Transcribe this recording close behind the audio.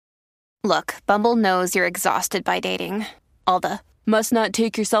Look, Bumble knows you're exhausted by dating. All the must not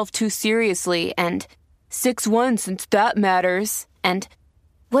take yourself too seriously and 6'1" since that matters. And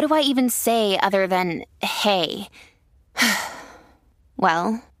what do I even say other than, hey?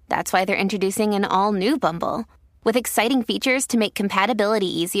 Well, that's why they're introducing an all-new Bumble with exciting features to make compatibility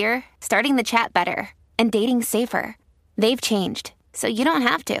easier, starting the chat better, and dating safer. They've changed, so you don't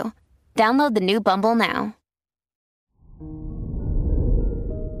have to. Download the new Bumble now.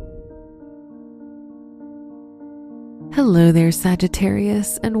 Hello there,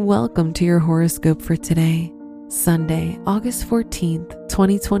 Sagittarius, and welcome to your horoscope for today, Sunday, August 14th,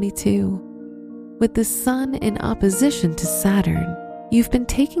 2022. With the Sun in opposition to Saturn, you've been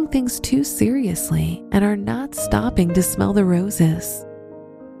taking things too seriously and are not stopping to smell the roses.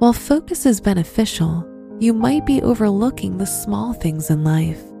 While focus is beneficial, you might be overlooking the small things in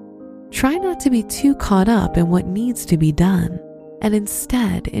life. Try not to be too caught up in what needs to be done, and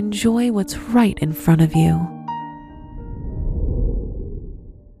instead enjoy what's right in front of you.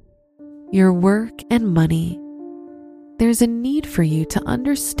 Your work and money. There's a need for you to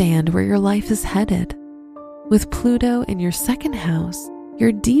understand where your life is headed. With Pluto in your second house,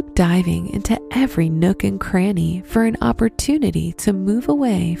 you're deep diving into every nook and cranny for an opportunity to move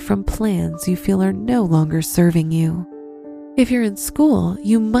away from plans you feel are no longer serving you. If you're in school,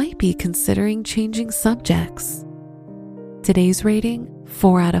 you might be considering changing subjects. Today's rating,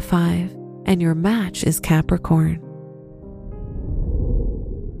 4 out of 5, and your match is Capricorn.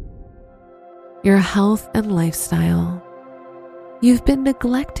 Your health and lifestyle. You've been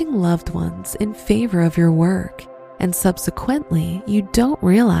neglecting loved ones in favor of your work, and subsequently, you don't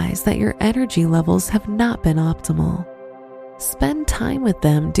realize that your energy levels have not been optimal. Spend time with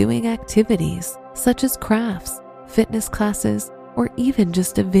them doing activities such as crafts, fitness classes, or even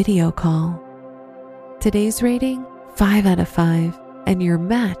just a video call. Today's rating, 5 out of 5, and your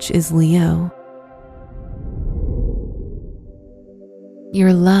match is Leo.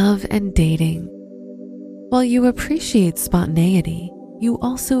 Your love and dating. While you appreciate spontaneity, you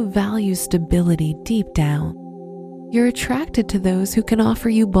also value stability deep down. You're attracted to those who can offer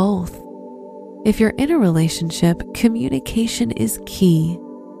you both. If you're in a relationship, communication is key.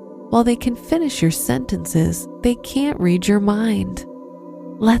 While they can finish your sentences, they can't read your mind.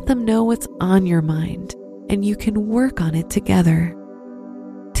 Let them know what's on your mind, and you can work on it together.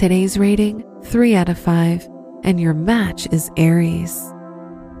 Today's rating, 3 out of 5, and your match is Aries.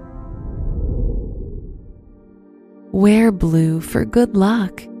 Wear blue for good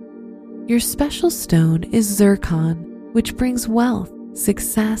luck. Your special stone is zircon, which brings wealth,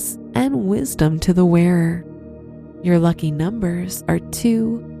 success, and wisdom to the wearer. Your lucky numbers are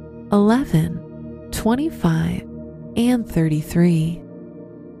 2, 11, 25, and 33.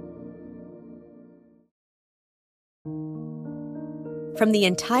 From the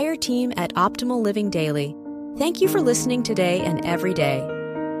entire team at Optimal Living Daily, thank you for listening today and every day.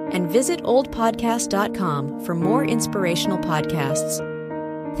 And visit oldpodcast.com for more inspirational podcasts.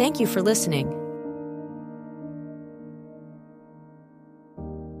 Thank you for listening.